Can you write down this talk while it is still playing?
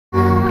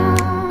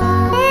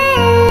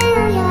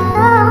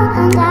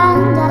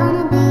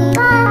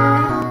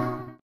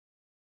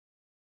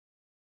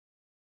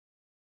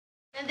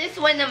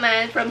one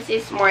naman from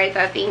Sis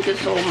Martha. Thank you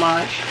so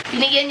much.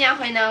 Binigyan niya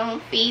ako ng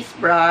face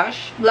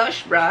brush,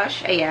 blush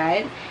brush.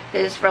 Ayan.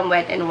 This is from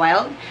Wet n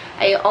Wild.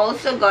 I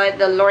also got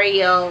the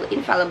L'Oreal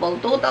Infallible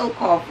Total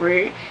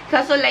Cover.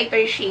 Kaso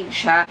lighter shade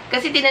siya.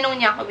 Kasi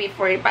tinanong niya ako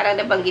before, parang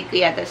nabanggit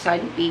ko yata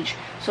sa page.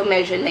 So,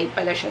 medyo light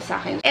pala siya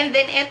sa akin. And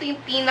then, ito yung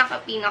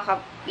pinaka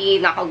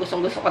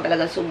gustong-gusto ko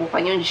talaga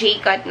subukan. Yung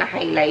J-Cut na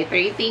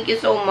highlighter. Thank you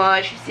so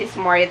much, Sis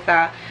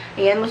Martha.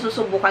 Ayan,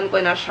 masusubukan ko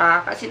na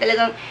siya. Kasi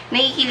talagang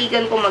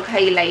nahihiligan ko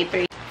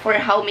mag-highlighter for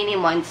how many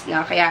months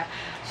na. Kaya,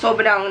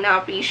 sobrang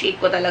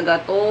na-appreciate ko talaga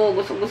to.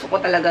 Gusto ko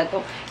talaga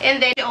to. And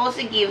then, she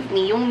also give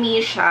me yung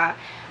Misha.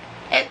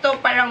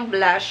 Ito, parang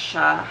blush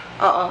siya.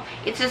 Oo.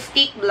 It's a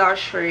stick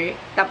blusher.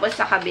 Tapos,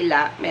 sa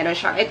kabila, meron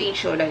siyang, ito yung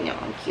tsura niya.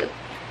 Ang cute.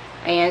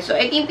 Ayan. So,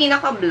 ito yung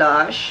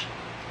pinaka-blush.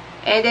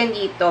 And then,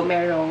 dito,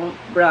 merong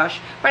brush.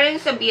 Parang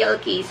sa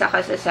BLK, saka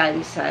sa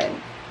Sansan.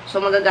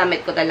 So,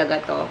 magagamit ko talaga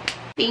to.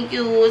 Thank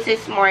you,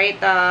 Sis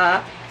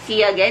Martha.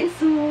 See you again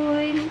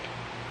soon.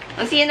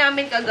 Ang siya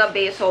namin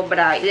kagabi,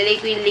 sobra. Ilalagay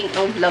ko yung link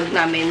ng vlog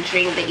namin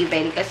during the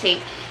event kasi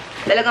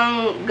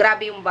talagang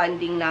grabe yung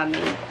bonding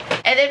namin.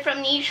 And then from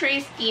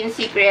Nature Skin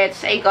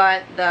Secrets, I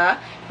got the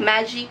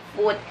Magic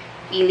Foot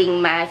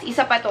Peeling Mask.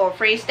 Isa pa to,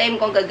 first time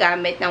kong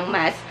gagamit ng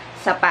mask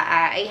sa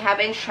paa. I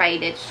haven't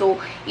tried it.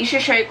 So,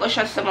 i-share ko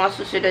siya sa mga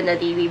susunod na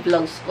daily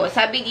vlogs ko.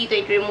 Sabi dito,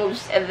 it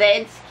removes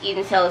dead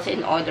skin cells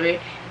and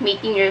odor,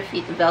 making your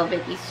feet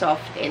velvety,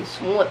 soft, and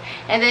smooth.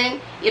 And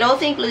then, it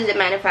also includes the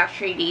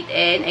manufacture date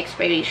and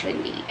expiration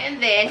date. And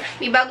then,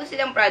 may bago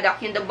silang product,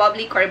 yung the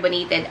Bubbly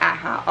Carbonated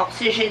AHA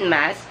Oxygen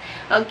Mask.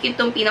 Ang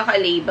cute tong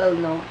pinaka-label,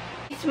 no?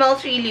 It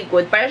smells really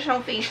good. Parang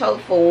siyang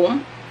facial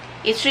foam.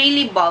 It's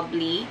really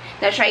bubbly.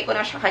 Na-try ko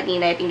na siya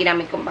kanina. Ito yung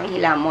ginamit kong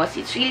panghilamos.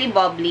 It's really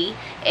bubbly.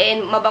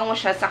 And mabango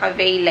siya, saka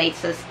very light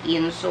sa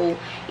skin. So,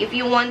 if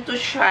you want to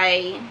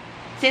try,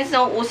 since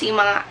nauuso yung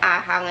mga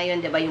AHA ngayon,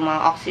 diba? Yung mga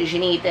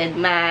oxygenated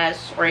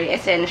masks or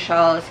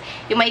essentials,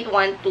 you might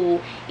want to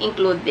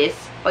include this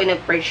pag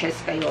nag-purchase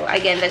kayo.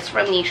 Again, that's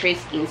from Nature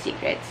Skin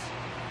Secrets.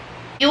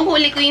 Yung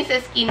huli ko yung sa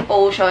Skin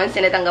Potions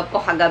na natanggap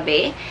ko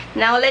kagabi.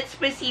 Now, let's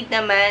proceed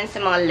naman sa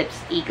mga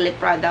lipstick, lip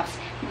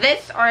products.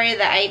 These are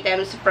the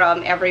items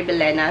from Every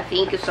Belena.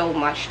 Thank you so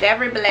much to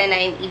Every Belena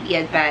and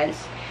EB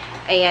Advance.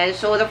 Ayan.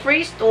 So, the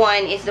first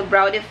one is the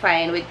Brow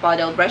Define with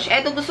Paddle Brush.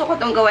 Eto, gusto ko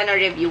itong gawa ng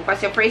review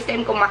kasi first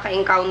time ko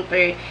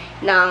maka-encounter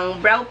ng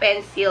brow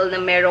pencil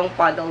na merong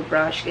paddle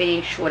brush.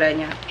 Ganyan yung tsura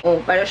niya. Oh,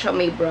 para siya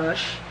may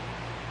brush.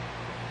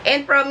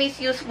 And promise,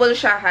 useful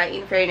siya ha,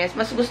 in fairness.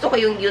 Mas gusto ko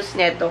yung use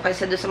neto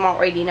kaysa doon sa mga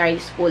ordinary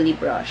spoolie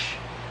brush.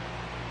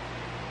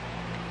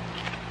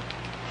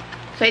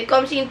 So, it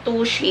comes in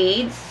 2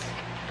 shades.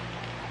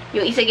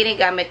 Yung isa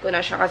ginagamit ko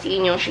na siya kasi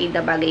yun yung shade na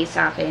bagay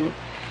sa akin.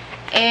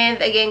 And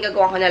again,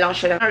 gagawa ko na lang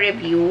siya ng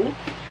review.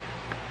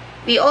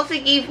 They also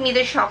gave me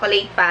the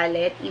chocolate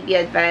palette, EB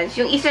Advance.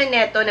 Yung isa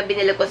neto na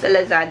binili ko sa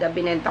Lazada,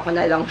 binenta ko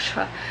na lang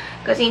siya.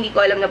 Kasi hindi ko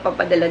alam na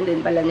papadalan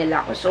din pala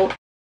nila ako. So,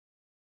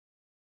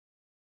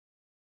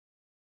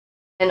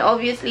 and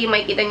obviously,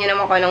 makikita nyo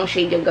naman kung anong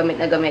shade yung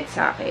gamit na gamit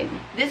sa akin.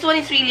 This one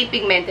is really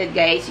pigmented,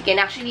 guys. You can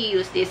actually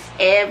use this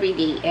every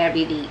day,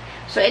 every day.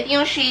 So, ito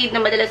yung shade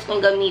na madalas kong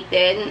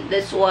gamitin.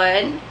 This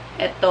one,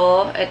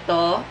 ito,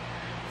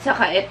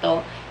 saka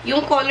ito.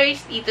 Yung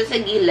colors dito sa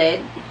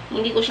gilid,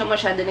 hindi ko siya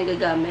masyado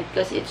nagagamit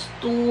kasi it's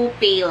too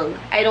pale.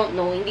 I don't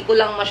know. Hindi ko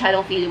lang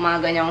masyadong feel yung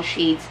mga ganyang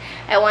shades.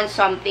 I want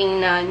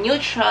something na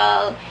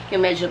neutral,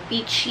 yung medyo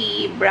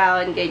peachy,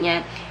 brown,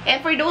 ganyan.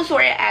 And for those who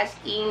are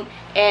asking,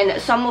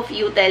 and some of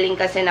you telling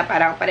kasi na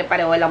parang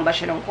pare-pareho lang ba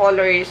siya ng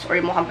colors or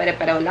mukhang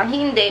pare-pareho lang,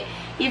 hindi.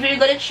 If you're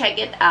gonna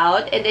check it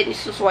out, and then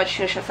isuswatch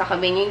nyo siya sa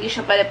kamay, hindi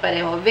siya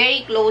pare-pareho.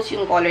 Very close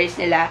yung colors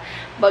nila.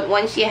 But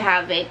once you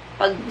have it,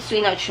 pag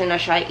swinatch nyo na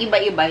siya,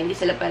 iba-iba, hindi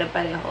sila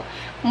pare-pareho.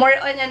 More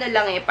on ano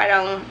lang eh,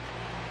 parang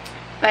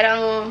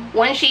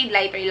one shade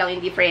lighter lang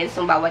yung difference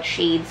ng bawat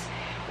shades.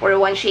 Or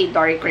one shade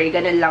darker,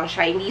 ganun lang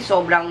siya. Hindi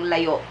sobrang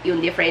layo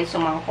yung difference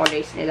ng mga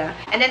colors nila.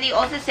 And then they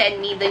also sent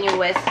me the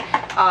newest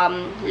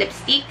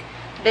lipstick.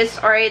 These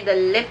are the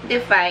Lip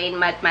Define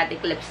Matte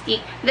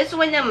Lipstick. This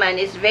one naman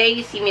is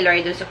very similar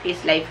dun sa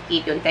Kiss Life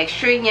Kit. Yung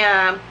texture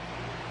niya,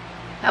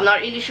 I'm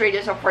not really sure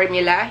dun sa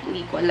formula.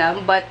 Hindi ko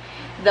alam. But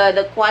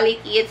the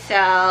quality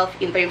itself,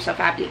 in terms of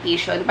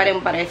application,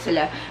 parang-pareho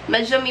sila.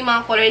 Medyo may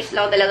mga colors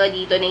lang talaga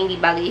dito na hindi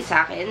bagay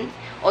sa akin.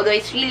 Although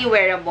it's really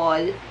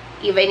wearable,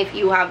 even if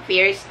you have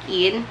fair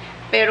skin.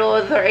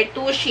 Pero there are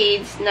 2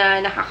 shades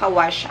na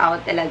nakaka-wash out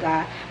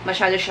talaga.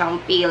 Masyado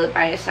siyang pale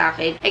para sa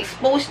akin.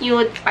 Exposed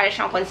nude, para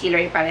siyang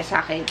concealer para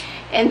sa akin.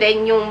 And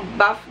then yung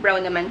buff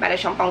brown naman, para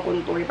siyang pang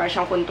contour, para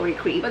siyang contour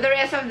cream. But the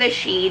rest of the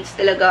shades,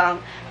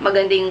 talagang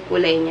maganda yung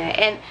kulay niya.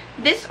 And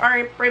these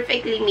are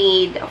perfectly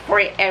made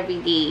for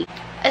everyday.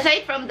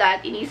 Aside from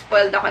that,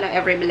 ini-spoiled ako ng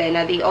Every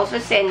Belena. They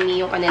also send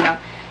me yung kanilang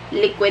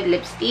liquid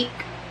lipstick.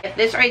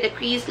 These are the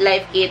Crease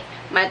Life Kit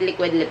Matte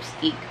Liquid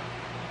Lipstick.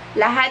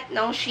 Lahat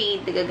ng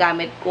shade na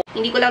gagamit ko.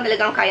 Hindi ko lang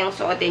talagang kayang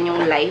suotin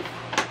yung Life.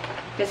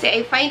 Kasi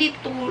I find it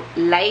too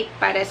light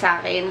para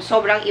sa akin.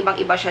 Sobrang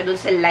ibang-iba siya dun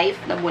sa Life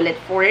na bullet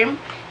form.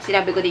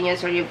 Sinabi ko din yan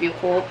sa review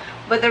ko.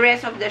 But the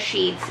rest of the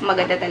shades,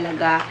 maganda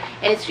talaga.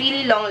 And it's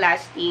really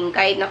long-lasting.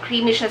 Kahit na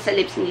creamy siya sa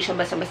lips, hindi siya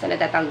basta-basta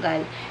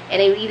natatanggal. And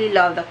I really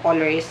love the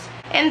colors.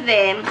 And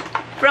then,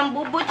 from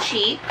Bubu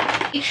Cheek,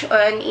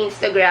 on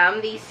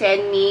Instagram, they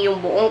send me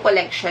yung buong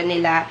collection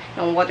nila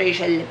ng Water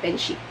Gel Lip and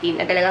Cheek Tint.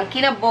 Na talagang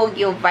kinabog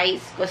yung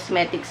Vice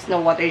Cosmetics na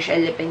Water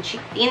Gel Lip and Cheek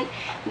Tint.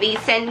 They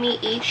send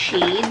me 8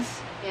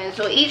 shades. Yan.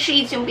 So, 8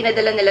 shades yung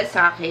pinadala nila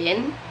sa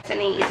akin.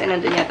 Saan na yung isa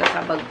nandun yata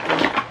sa bag ko?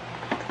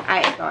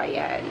 Ito,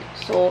 ayan.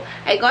 So,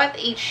 I got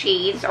 8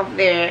 shades of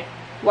their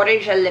Water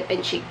Gel Lip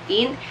and Cheek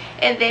Tint.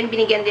 And then,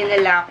 binigyan din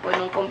nila ako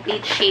ng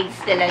complete shades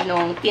nila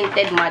nung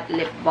Tinted Matte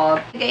Lip Balm.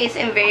 Guys,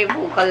 I'm very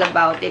vocal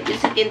about it. Yung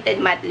sa Tinted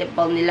Matte Lip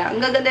Balm nila,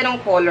 ang gaganda ng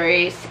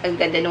colors, ang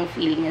ganda ng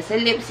feeling niya sa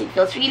lips. It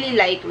feels really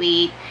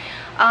lightweight.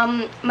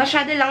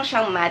 Masyado lang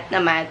siyang matte na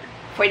matte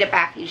for the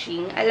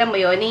packaging. Alam mo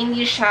yun,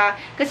 hindi siya,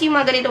 kasi yung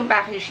mga ganitong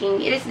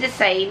packaging, it is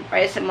designed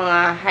para sa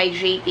mga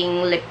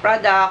hydrating lip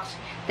products.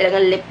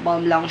 Talagang lip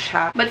balm lang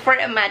siya. But for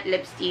a matte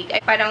lipstick,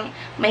 ay parang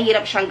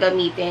mahirap siyang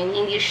gamitin.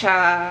 Hindi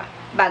siya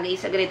bagay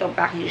sa ganitong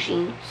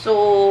packaging. So,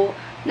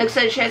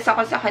 nag-suggest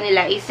ako sa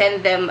kanila,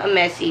 i-send them a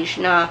message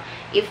na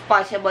if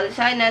possible,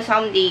 sana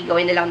someday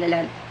gawin na lang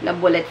nila na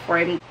bullet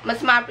form.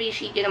 Mas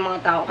ma-appreciate yun ng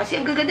mga tao. Kasi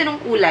ang gaganda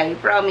ng kulay,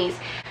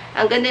 promise.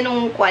 Ang ganda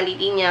ng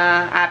quality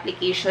niya,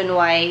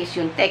 application-wise,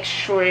 yung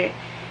texture.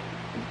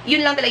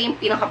 Yun lang talaga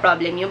yung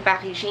pinaka-problem. Yung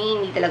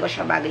packaging, hindi talaga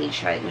siya bagay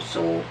siya.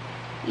 So,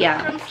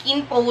 yeah. From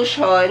Skin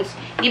Potions,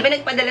 di ba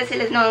nagpadala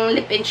sila ng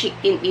lip and cheek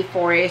tint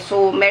before?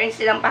 So, meron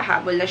silang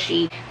pahabol na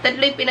shade.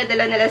 Tatlo yung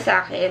pinadala nila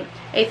sa akin.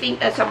 I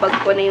think nasa bag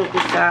ko na yung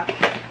isa.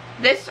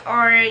 These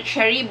are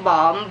Cherry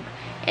Bomb.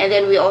 And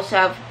then, we also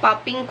have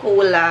Popping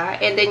Cola.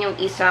 And then, yung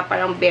isa,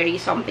 parang berry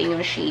something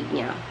yung shade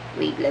niya.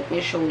 Wait, let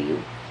me show you.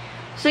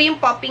 So,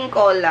 yung Popping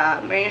Cola,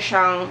 meron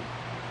siyang,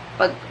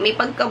 may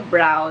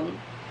pagka-brown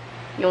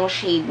yung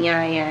shade niya.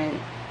 Ayan.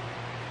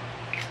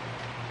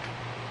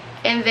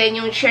 And then,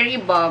 yung Cherry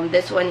Bomb,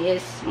 this one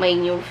is my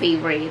new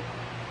favorite.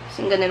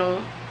 Kasi ang ganda nung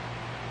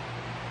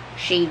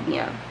shade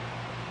niya.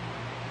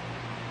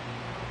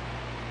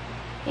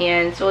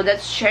 Ayan. So,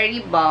 that's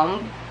Cherry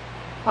Bomb.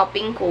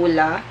 Popping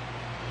Cola.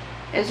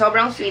 And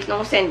sobrang sweet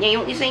nung scent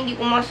niya. Yung isa hindi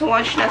ko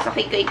maswatch. Nasa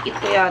kikikit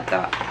ko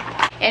yata.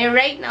 And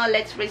right now,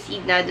 let's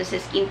proceed na doon sa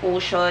Skin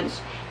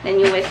Potions na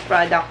newest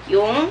product.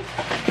 Yung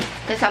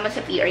kasama sa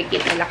PR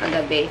kit nila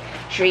kagabi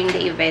during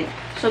the event.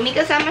 So, may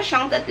kasama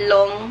siyang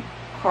tatlong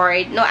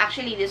card. No,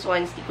 actually, this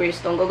one,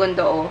 stickers tong.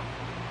 Gaganda, oh.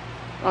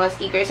 Mga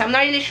stickers. I'm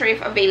not really sure if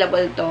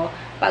available to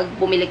pag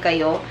bumili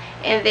kayo.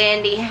 And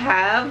then, they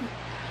have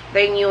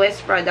their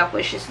newest product,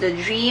 which is the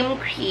Dream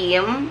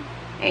Cream.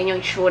 Ayan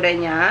yung tsura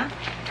niya.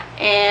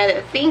 And,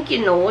 thank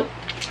you note.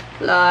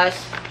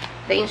 Plus,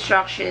 the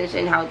instructions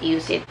on how to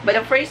use it. But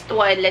the first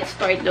one, let's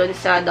start dun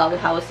sa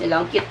dollhouse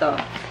nilang. Cute, oh.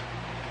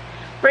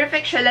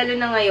 Perfect siya, lalo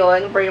na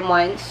ngayon, per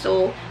month.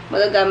 So,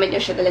 magagamit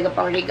nyo siya talaga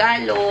pang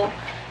regalo.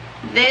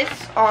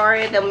 These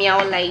are the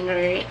Meow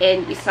Liner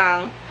and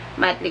isang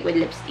matte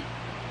liquid lipstick.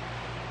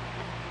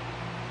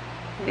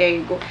 There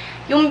you go.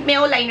 Yung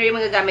Meow Liner yung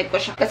magagamit ko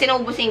siya kasi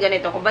naubusin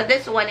ganito ko. But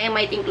this one, I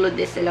might include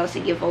this lang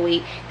sa giveaway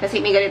kasi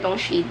may ganitong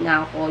shade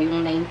na ako,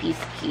 yung 90s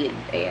kid.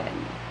 Ayan.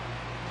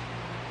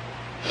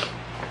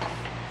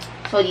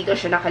 So, dito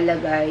siya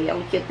nakalagay.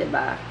 Ang cute,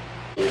 diba?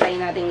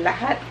 Hintayin natin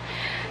lahat.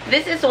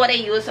 This is what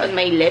I use on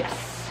my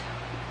lips,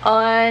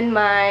 on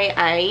my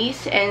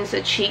eyes, and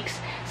sa cheeks.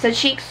 Sa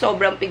cheeks,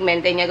 sobrang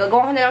pigmented niya.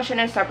 Gagawa ko na lang siya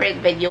ng separate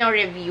video ng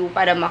review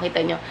para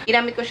makita nyo.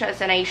 Ginamit ko siya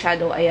sa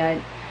eyeshadow.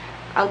 Ayan.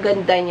 Ang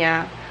ganda niya.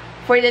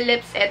 For the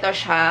lips, eto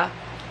siya.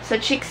 Sa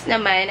cheeks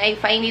naman, I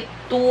find it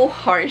too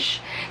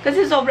harsh.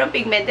 Kasi sobrang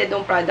pigmented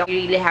ng product.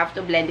 You really have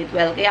to blend it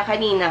well. Kaya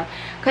kanina,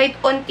 kahit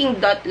onting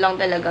dot lang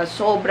talaga,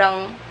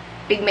 sobrang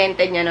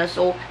pigmented niya, no?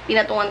 So,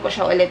 pinatungan ko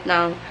siya ulit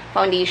ng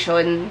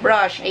foundation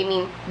brush. I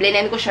mean,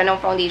 blenden ko siya ng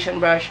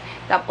foundation brush.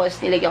 Tapos,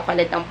 nilagyan ko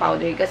ulit ng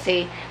powder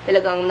kasi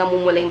talagang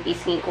namumula yung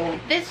pisngi ko.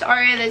 These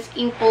are the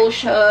Skin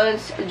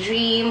Potions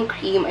Dream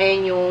Cream.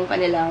 Ayan yung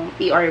kanilang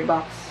PR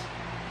box.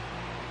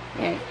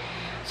 Ayan.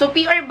 So,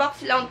 PR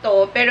box lang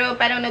to. Pero,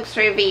 parang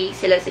nag-survey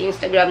sila sa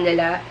Instagram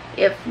nila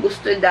if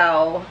gusto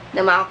daw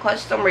ng mga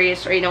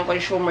customers or ng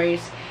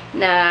consumers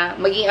na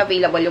maging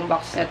available yung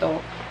box na to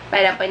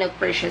para pa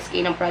nag-purchase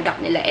kayo ng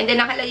product nila. And then,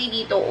 nakalagay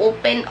dito,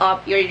 open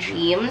up your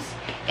dreams.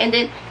 And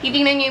then,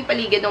 titignan nyo yung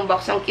paligid ng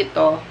box. Ang cute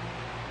to.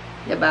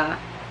 Diba?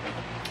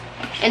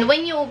 And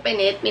when you open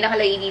it, may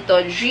nakalagay dito,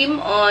 dream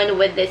on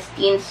with the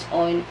stints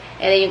on.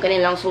 And then, yung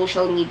kanilang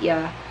social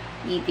media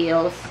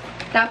details.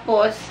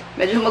 Tapos,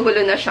 medyo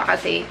magulo na siya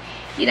kasi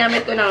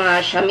ginamit ko na nga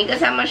siya. May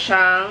kasama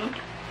siyang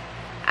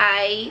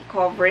eye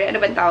cover. Ano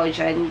bang tawag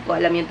dyan? Hindi ko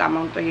alam yung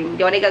tamang term. Hindi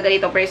ako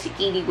nagagalito. Pero si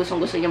Kili,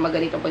 gustong-gusto niya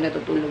magalito pag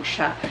natutulog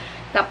siya.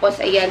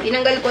 Tapos, ayan,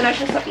 tinanggal ko na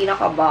siya sa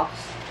pinaka-box.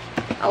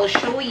 I'll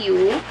show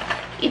you.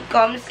 It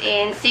comes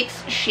in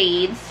 6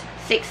 shades.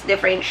 6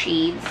 different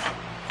shades.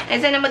 And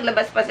sana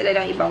maglabas pa sila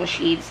ng ibang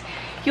shades.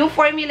 Yung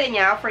formula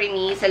niya, for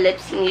me, sa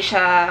lips, hindi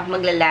siya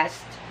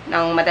maglalast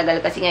ng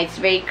matagal kasi nga, it's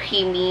very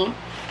creamy.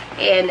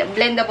 And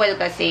blendable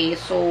kasi.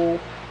 So,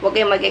 huwag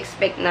kayong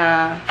mag-expect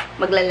na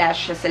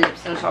maglalash siya sa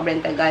lips ng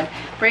sobrang tagal.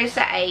 Pero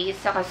sa eyes,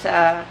 saka sa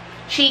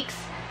cheeks,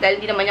 dahil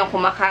hindi naman yung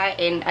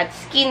kumakain at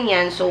skin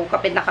yan, so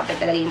kapit na kapit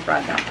talaga yung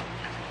product.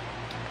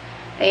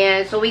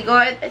 Ayan, so we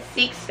got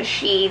 6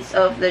 shades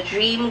of the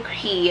Dream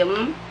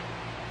Cream.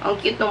 Ang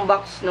cute ng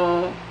box,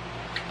 no?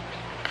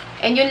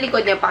 And yung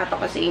likod niya, pakita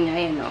ko sa inyo,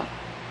 ayan, no?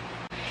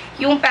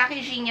 Yung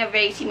packaging niya,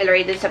 very similar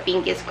din sa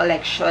Pinkies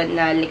collection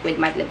na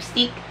liquid matte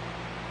lipstick.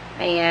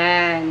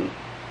 Ayan.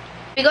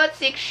 We got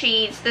 6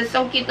 shades. Tapos,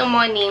 ang cute ng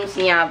mga names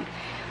niya.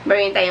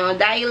 Meron tayong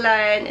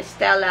Dylan,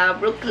 Stella,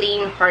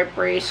 Brooklyn,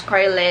 Harper,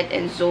 Scarlett,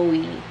 and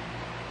Zoe.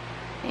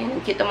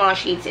 Ayan, cute ng mga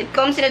shades. It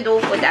comes in a doe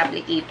food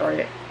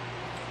applicator.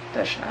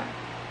 Ito siya.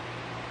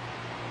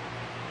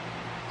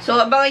 So,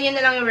 abangan nyo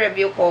na lang yung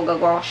review ko.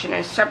 Gagawa ko siya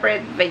ng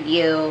separate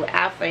video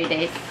after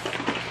this.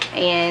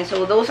 Ayan.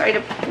 So, those are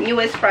the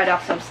newest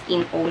products of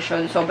Skin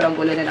Potion. Sobrang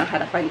gulo na ng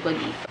harapan ko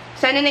dito.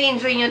 Sana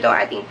na-enjoy nyo to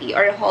ating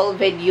PR haul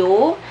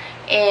video.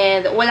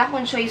 And, wala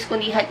akong choice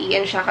kundi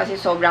hatiin siya kasi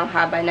sobrang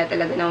haba na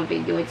talaga ng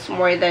video. It's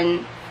more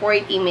than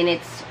 40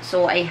 minutes.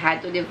 So, I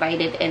had to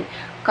divide it and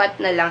cut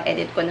na lang.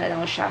 Edit ko na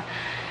lang siya.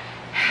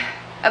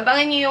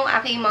 Abangan nyo yung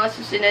aking mga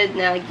susunod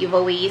na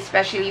giveaway,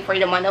 especially for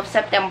the month of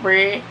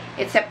September.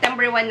 It's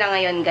September 1 na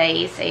ngayon,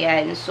 guys.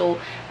 Ayan. So,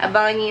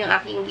 abangan nyo yung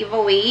aking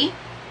giveaway.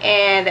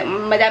 And,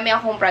 madami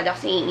akong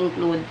products na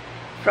i-include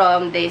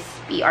from this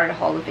PR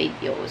haul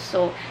video.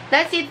 So,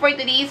 that's it for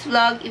today's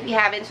vlog. If you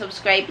haven't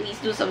subscribed, please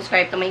do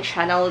subscribe to my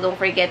channel. Don't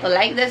forget to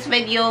like this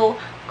video,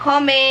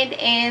 comment,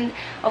 and,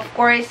 of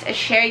course,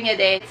 share nyo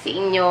din sa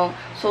inyong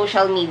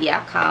social media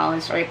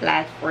accounts or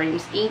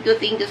platforms. Thank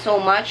you so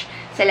much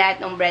sa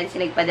lahat ng brands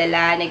na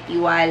nagpadala,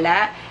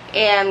 nagtiwala.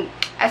 And,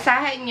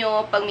 asahan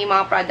nyo, pag may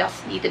mga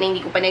products dito na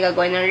hindi ko pa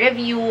nagagawa ng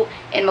review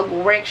and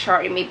mag-work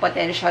siya or may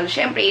potential,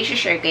 syempre,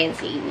 i-share ko yan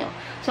sa inyo.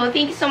 So,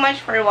 thank you so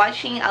much for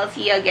watching. I'll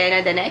see you again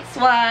on the next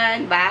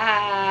one.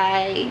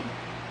 Bye!